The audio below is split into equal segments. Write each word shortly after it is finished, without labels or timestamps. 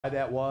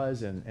that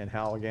was, and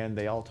how, again,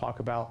 they all talk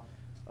about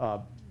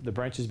the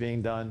branches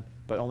being done,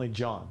 but only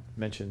John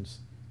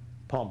mentions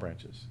palm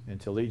branches. And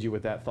to lead you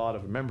with that thought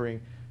of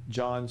remembering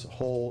John's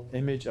whole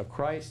image of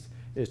Christ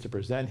is to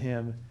present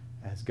him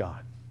as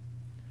God.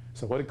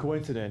 So what a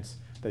coincidence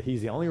that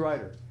he's the only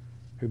writer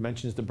who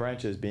mentions the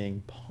branches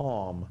being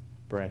palm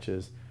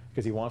branches,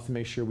 because he wants to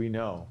make sure we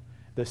know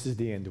this is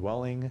the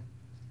indwelling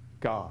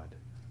God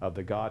of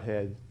the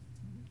Godhead,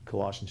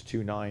 Colossians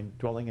 2:9,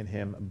 dwelling in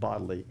him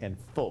bodily and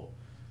full.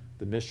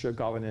 The mystery of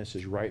godliness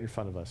is right in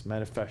front of us,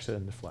 manifested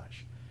in the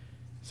flesh.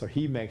 So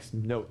he makes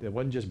note that it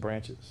wasn't just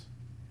branches,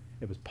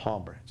 it was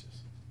palm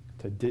branches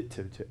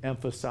to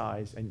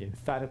emphasize and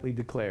emphatically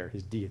declare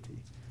his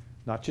deity.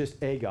 Not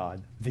just a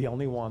God, the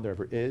only one there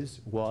ever is,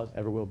 was,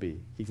 ever will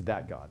be. He's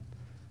that God.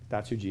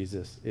 That's who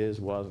Jesus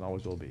is, was, and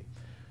always will be.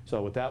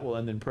 So with that, we'll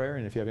end in prayer,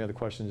 and if you have any other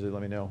questions,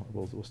 let me know.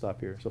 We'll stop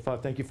here. So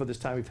Father, thank you for this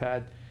time we've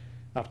had,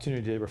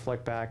 opportunity to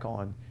reflect back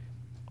on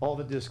all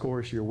the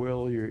discourse, your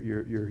will, your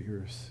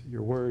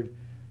word,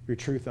 your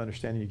truth,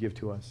 understanding you give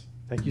to us.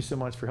 Thank you so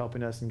much for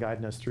helping us and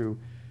guiding us through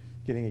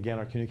getting, again,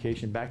 our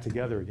communication back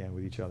together again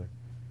with each other.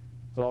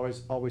 But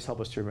always help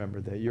us to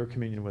remember that your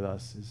communion with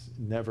us is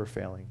never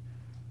failing,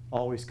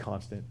 always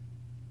constant.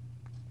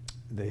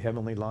 The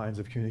heavenly lines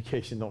of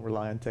communication don't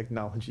rely on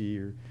technology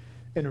or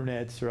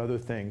internets or other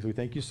things. We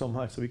thank you so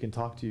much that we can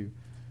talk to you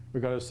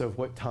regardless of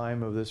what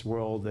time of this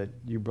world that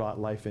you brought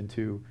life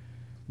into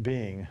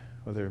being,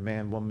 whether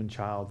man, woman,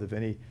 child, of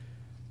any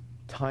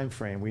time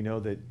frame. We know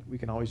that we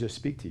can always just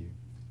speak to you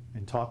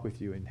and talk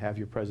with you and have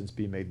your presence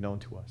be made known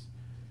to us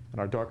in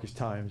our darkest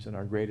times, in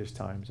our greatest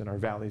times, in our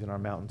valleys and our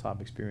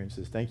mountaintop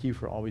experiences. Thank you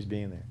for always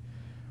being there.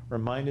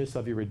 Remind us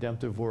of your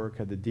redemptive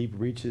work, of the deep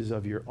reaches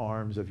of your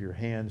arms, of your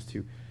hands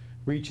to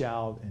reach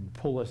out and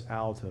pull us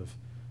out of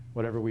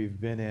whatever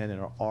we've been in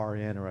and are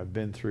in or have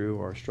been through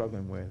or are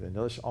struggling with. And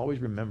let's always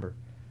remember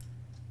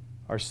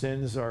our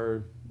sins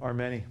are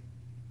many,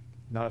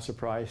 not a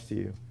surprise to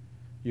you.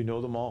 You know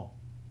them all,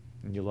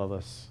 and you love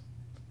us,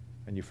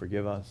 and you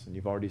forgive us, and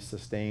you've already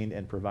sustained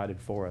and provided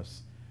for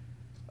us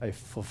a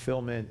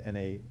fulfillment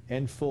and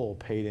in full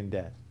paid in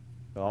debt.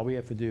 But all we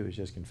have to do is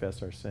just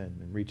confess our sin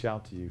and reach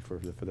out to you for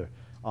the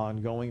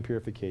ongoing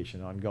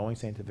purification, ongoing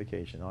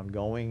sanctification,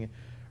 ongoing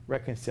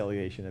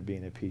reconciliation of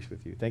being at peace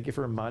with you. Thank you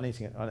for reminding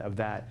us of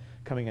that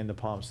coming into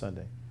Palm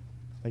Sunday.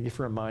 Thank you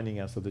for reminding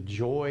us of the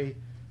joy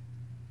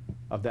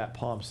of that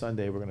Palm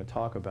Sunday we're going to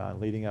talk about,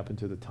 leading up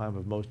into the time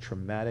of most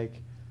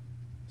traumatic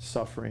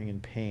suffering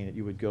and pain that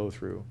you would go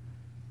through.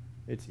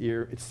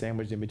 It's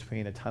sandwiched in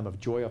between a time of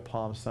joy of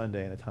Palm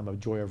Sunday and a time of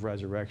joy of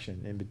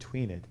resurrection. In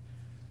between it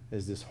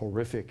is this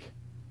horrific,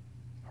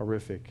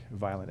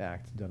 violent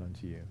act done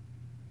unto you.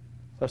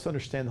 Let's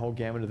understand the whole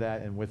gamut of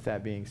that, and with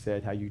that being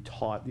said, how you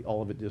taught the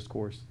OLIVET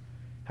discourse,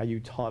 how you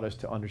taught us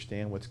to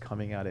understand what's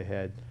coming out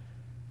ahead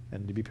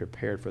and to be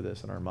prepared for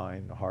this in our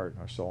mind, our heart,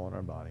 our soul, and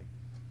our body.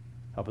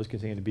 Help us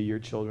continue to be your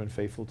children,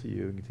 faithful to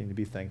you, and continue to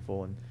be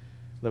thankful and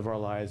live our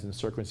lives and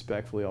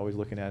circumspectly, always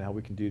looking at how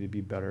we can do to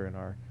be better in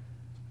our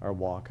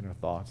walk and our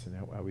thoughts and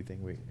how we think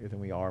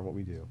we are, what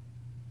we do.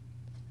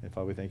 And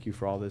Father, we thank you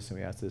for all this, and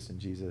we ask this in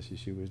Jesus,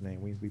 Yeshua's name.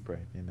 We pray.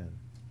 Amen.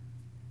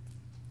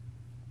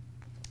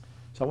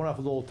 So I went off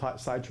a little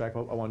sidetrack. I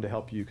wanted to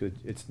help you because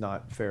it's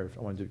not fair.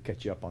 I wanted to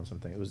catch you up on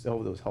something. It was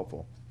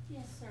helpful.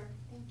 Yes, sir.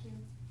 Thank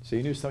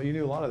you. So you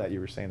knew a lot of that you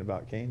were saying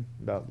about Cain,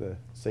 about the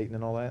Satan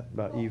and all that,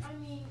 about Eve. I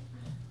mean,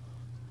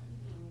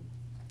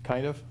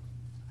 kind of.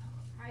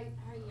 I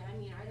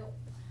don't.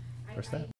 What's that?